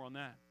James for more on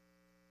that.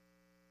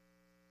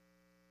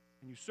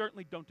 And you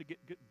certainly don't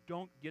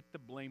get to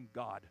blame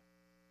God.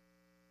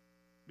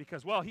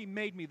 Because, well, he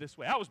made me this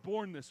way. I was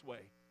born this way.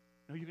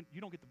 No,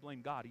 you don't get to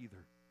blame God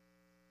either.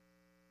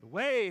 The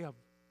way of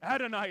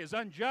Adonai is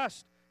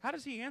unjust. How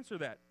does he answer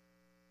that?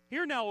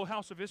 Hear now, O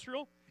house of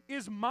Israel,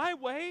 is my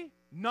way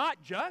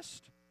not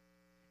just?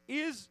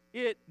 Is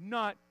it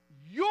not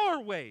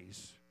your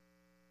ways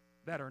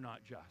that are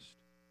not just?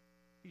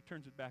 He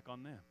turns it back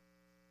on them.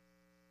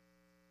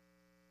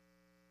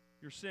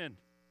 Your sin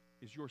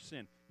is your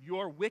sin.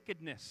 Your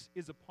wickedness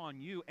is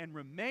upon you and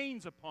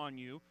remains upon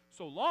you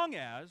so long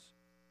as,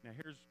 now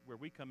here's where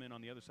we come in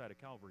on the other side of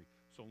Calvary,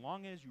 so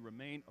long as you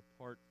remain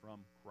apart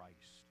from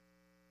Christ.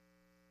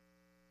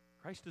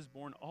 Christ has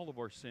borne all of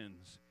our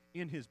sins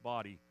in his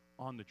body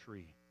on the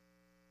tree.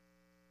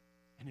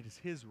 And it is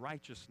his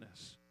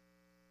righteousness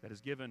that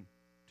is given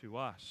to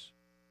us.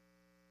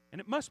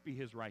 And it must be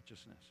his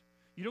righteousness.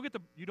 You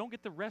don't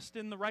get to rest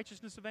in the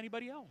righteousness of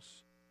anybody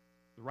else.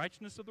 The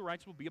righteousness of the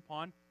righteous will be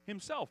upon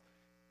himself.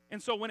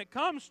 And so when it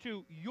comes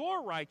to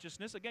your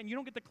righteousness, again, you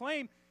don't get to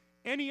claim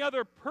any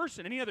other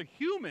person, any other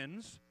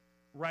human's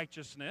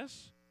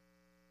righteousness.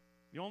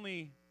 The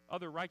only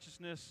other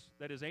righteousness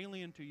that is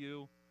alien to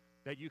you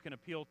that you can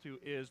appeal to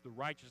is the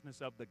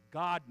righteousness of the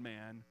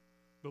God-man,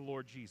 the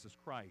Lord Jesus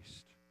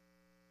Christ.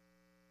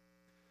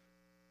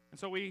 And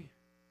so we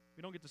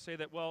don't get to say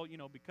that, well,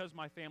 because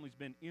my family's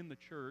been in the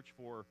church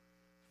for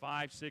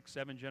 5, 6,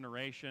 7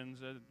 generations,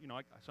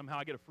 somehow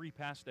I get a free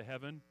pass to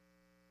heaven.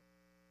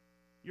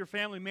 Your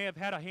family may have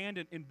had a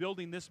hand in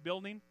building this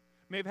building,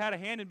 may have had a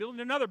hand in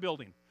building another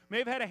building, may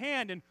have had a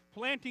hand in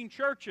planting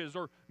churches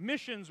or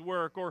missions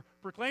work or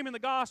proclaiming the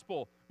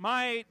gospel.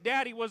 My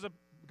daddy was a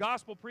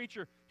gospel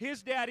preacher.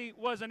 His daddy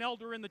was an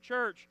elder in the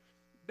church.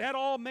 That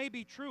all may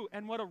be true,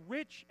 and what a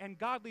rich and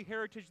godly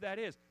heritage that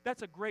is.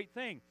 That's a great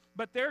thing.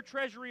 But their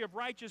treasury of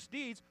righteous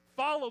deeds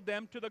followed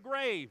them to the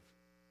grave,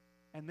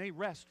 and they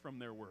rest from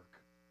their work.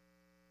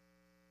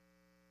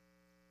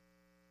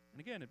 And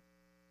again, it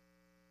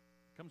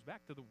comes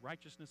back to the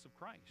righteousness of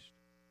Christ.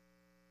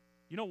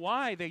 You know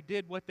why they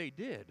did what they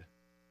did?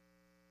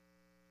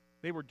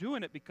 They were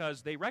doing it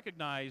because they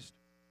recognized,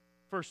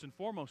 first and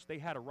foremost, they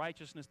had a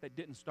righteousness that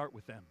didn't start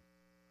with them.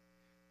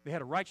 They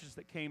had a righteousness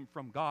that came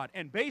from God.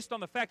 And based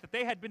on the fact that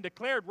they had been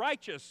declared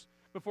righteous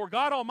before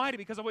God Almighty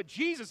because of what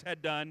Jesus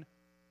had done,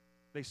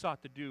 they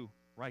sought to do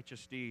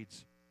righteous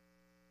deeds.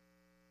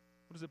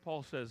 What is it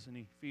Paul says in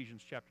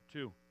Ephesians chapter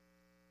 2?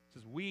 It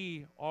says,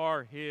 we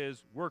are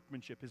his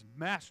workmanship, his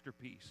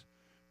masterpiece,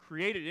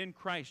 created in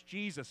Christ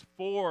Jesus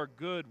for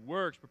good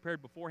works,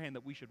 prepared beforehand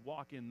that we should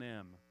walk in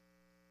them.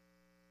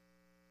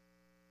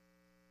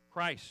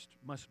 Christ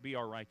must be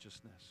our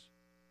righteousness.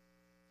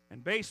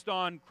 And based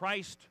on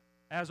Christ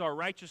as our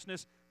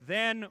righteousness,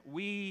 then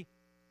we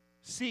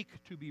seek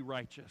to be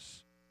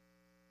righteous.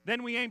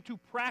 Then we aim to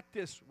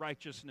practice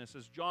righteousness,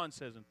 as John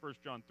says in 1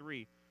 John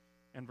 3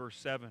 and verse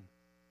 7.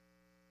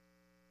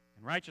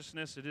 And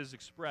righteousness, it is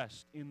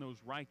expressed in those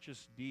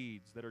righteous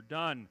deeds that are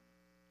done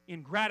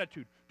in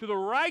gratitude to the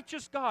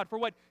righteous God for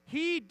what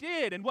he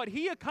did and what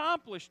he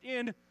accomplished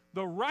in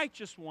the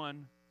righteous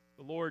one,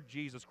 the Lord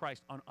Jesus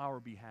Christ, on our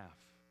behalf.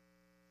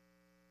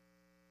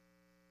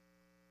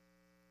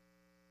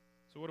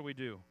 So what do we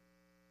do?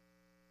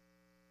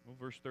 Well,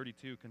 verse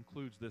 32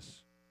 concludes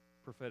this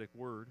prophetic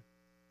word.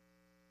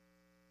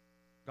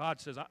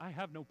 God says, I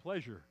have no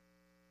pleasure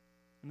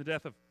in the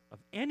death of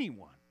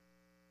anyone.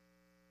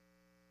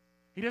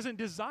 He doesn't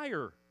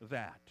desire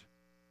that.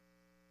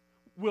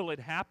 Will it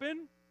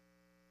happen?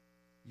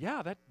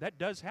 Yeah, that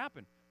does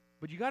happen.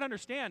 But you got to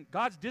understand,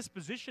 God's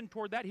disposition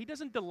toward that, he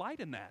doesn't delight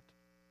in that.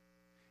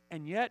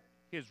 And yet,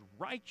 his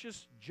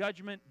righteous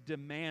judgment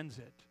demands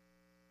it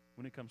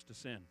when it comes to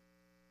sin.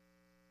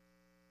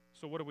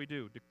 So what do we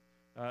do?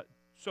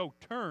 So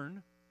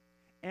turn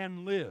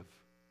and live.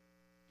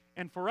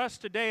 And for us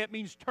today, it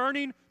means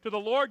turning to the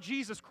Lord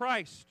Jesus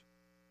Christ,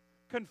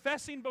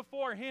 confessing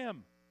before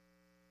Him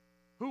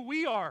who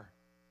we are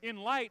in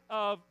light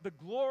of the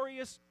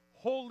glorious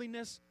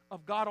holiness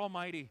of God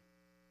Almighty.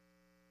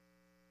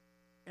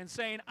 And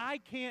saying, I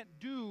can't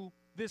do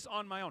this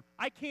on my own.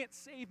 I can't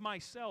save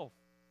myself.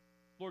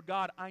 Lord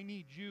God, I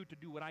need you to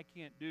do what I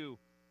can't do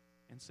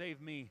and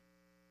save me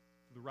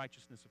through the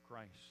righteousness of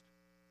Christ.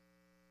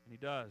 And He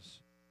does.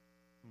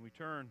 When we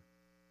turn,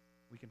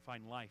 we can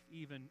find life,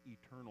 even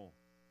eternal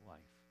life.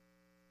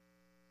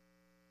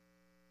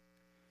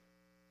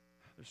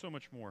 There's so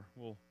much more.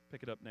 We'll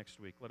pick it up next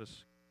week. Let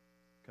us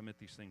commit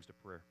these things to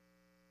prayer.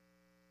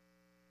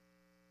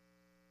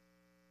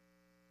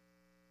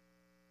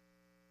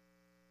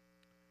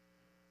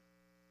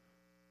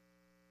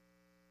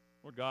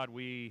 Lord God,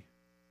 we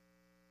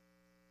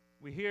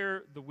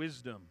hear the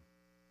wisdom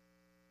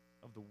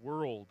of the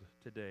world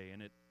today,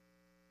 and it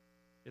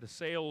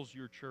assails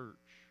your church.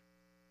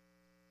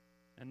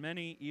 And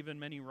even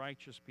many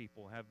righteous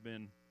people have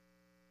been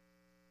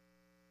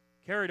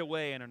carried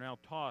away and are now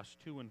tossed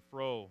to and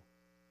fro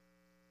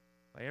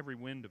by every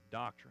wind of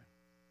doctrine.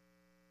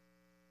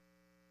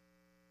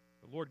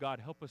 But Lord God,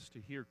 help us to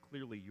hear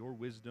clearly your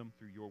wisdom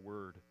through your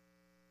word.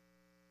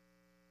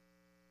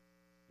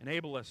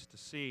 Enable us to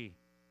see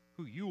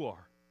who you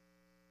are.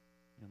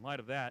 In light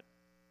of that,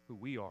 who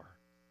we are.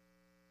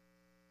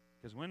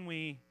 Because when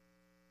we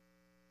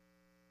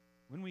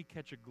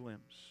catch a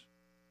glimpse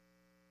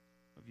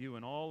of you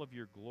in all of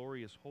your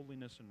glorious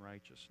holiness and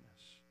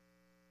righteousness,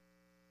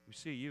 we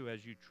see you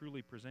as you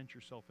truly present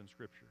yourself in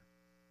Scripture.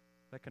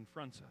 That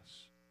confronts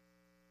us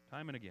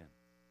time and again.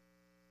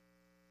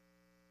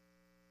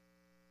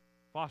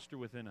 Foster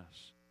within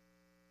us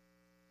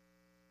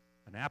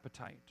an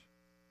appetite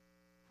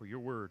for your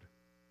word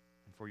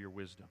and for your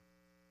wisdom.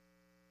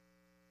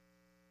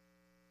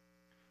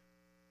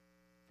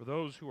 For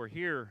those who are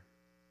here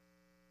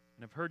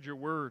and have heard your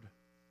word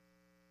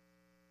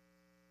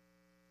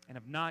and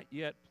have not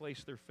yet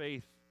placed their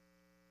faith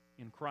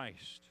in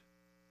Christ,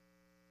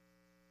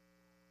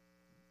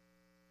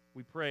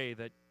 we pray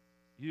that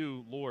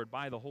you, Lord,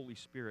 by the Holy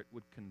Spirit,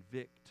 would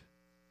convict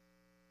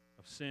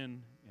of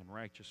sin and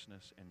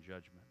righteousness and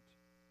judgment.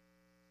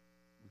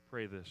 We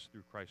pray this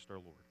through Christ our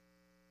Lord.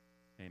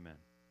 Amen.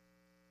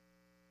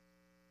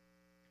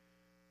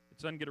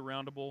 It's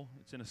ungetaroundable.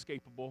 It's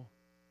inescapable.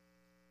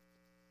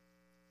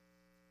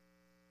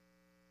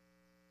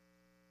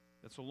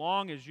 That so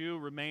long as you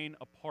remain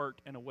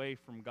apart and away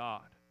from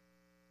God,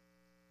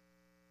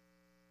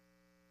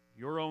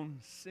 your own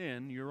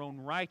sin, your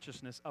own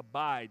righteousness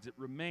abides. It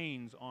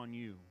remains on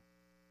you.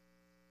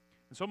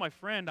 And so, my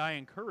friend, I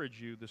encourage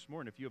you this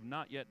morning, if you have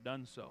not yet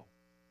done so,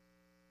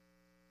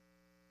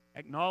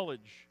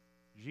 acknowledge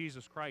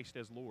Jesus Christ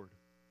as Lord.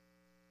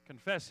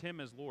 Confess Him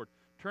as Lord.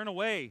 Turn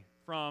away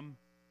from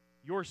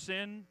your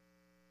sin.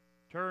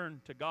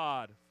 Turn to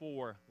God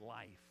for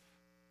life.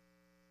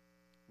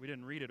 We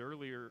didn't read it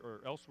earlier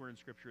or elsewhere in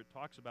Scripture. It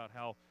talks about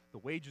how the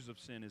wages of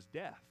sin is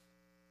death.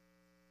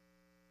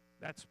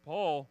 That's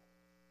Paul,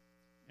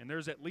 and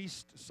there's at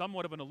least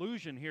somewhat of an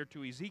allusion here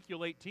to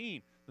Ezekiel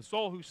 18. The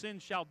soul who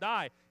sins shall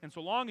die, and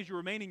so long as you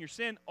remain in your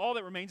sin, all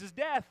that remains is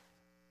death.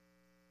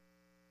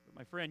 But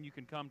my friend, you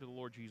can come to the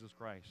Lord Jesus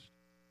Christ.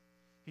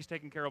 He's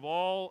taken care of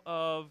all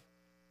of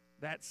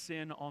that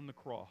sin on the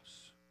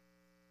cross.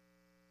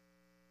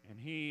 And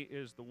He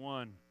is the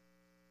one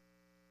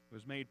who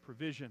has made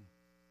provision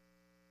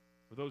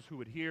for those who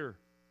would hear,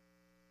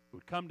 who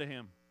would come to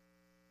Him,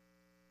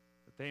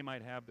 that they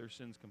might have their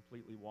sins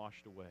completely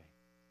washed away.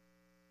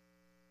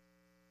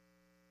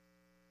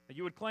 That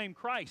you would claim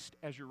Christ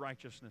as your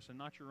righteousness and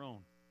not your own.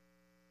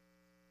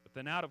 But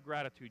then out of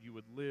gratitude, you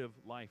would live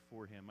life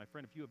for Him. My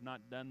friend, if you have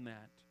not done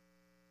that,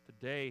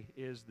 today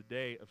is the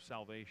day of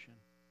salvation.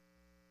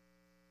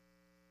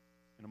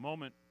 In a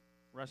moment,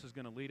 Russ is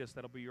going to lead us.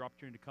 That'll be your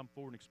opportunity to come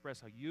forward and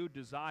express how you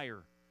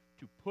desire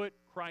to put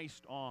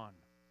Christ on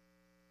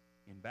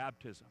in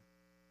baptism.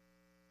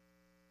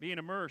 Being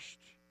immersed,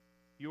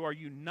 you are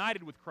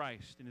united with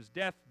Christ in His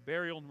death,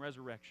 burial, and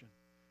resurrection.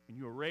 And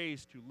you are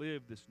raised to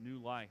live this new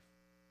life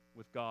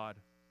with God,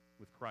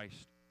 with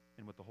Christ,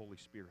 and with the Holy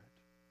Spirit.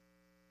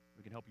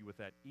 We can help you with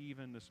that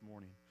even this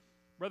morning.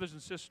 Brothers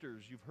and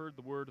sisters, you've heard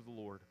the word of the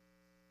Lord,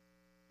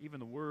 even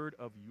the word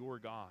of your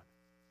God.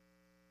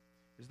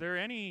 Is there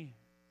any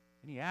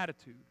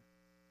attitude,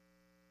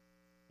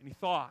 any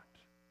thought,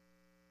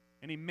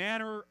 any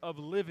manner of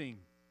living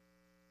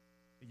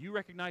that you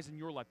recognize in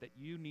your life that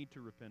you need to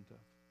repent of?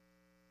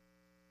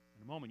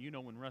 In a moment,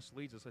 when Russ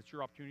leads us, that's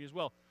your opportunity as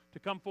well to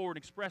come forward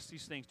and express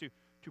these things, to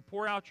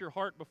pour out your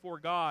heart before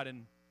God.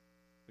 And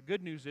the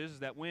good news is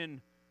that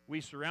when we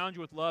surround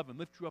you with love and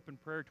lift you up in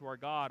prayer to our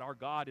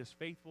God is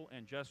faithful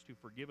and just to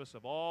forgive us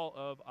of all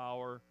of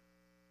our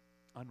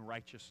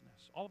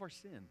unrighteousness, all of our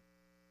sin.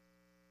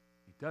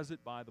 He does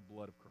it by the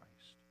blood of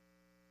Christ.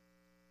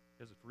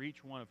 He does it for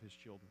each one of His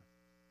children.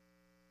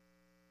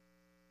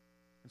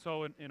 And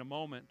so in a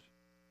moment,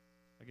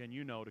 again,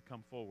 to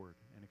come forward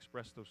and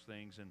express those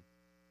things and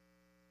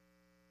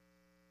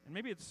And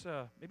maybe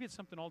it's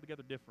something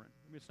altogether different.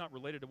 Maybe it's not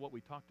related to what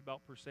we talked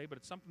about per se, but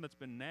it's something that's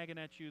been nagging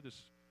at you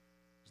this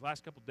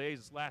last couple of days,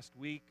 this last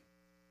week,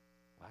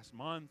 last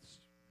month,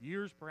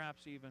 years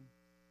perhaps even.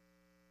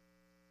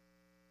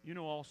 You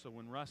know also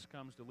when Russ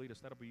comes to lead us,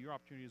 that'll be your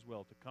opportunity as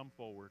well to come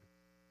forward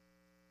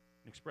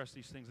and express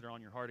these things that are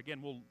on your heart.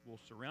 Again, we'll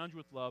surround you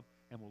with love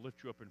and we'll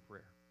lift you up in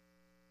prayer.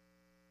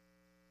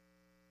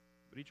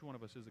 But each one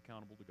of us is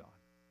accountable to God.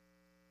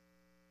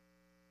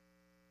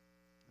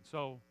 And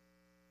so,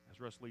 as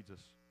Russ leads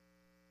us,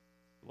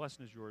 the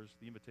lesson is yours,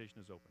 the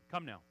invitation is open.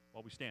 Come now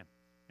while we stand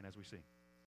and as we sing.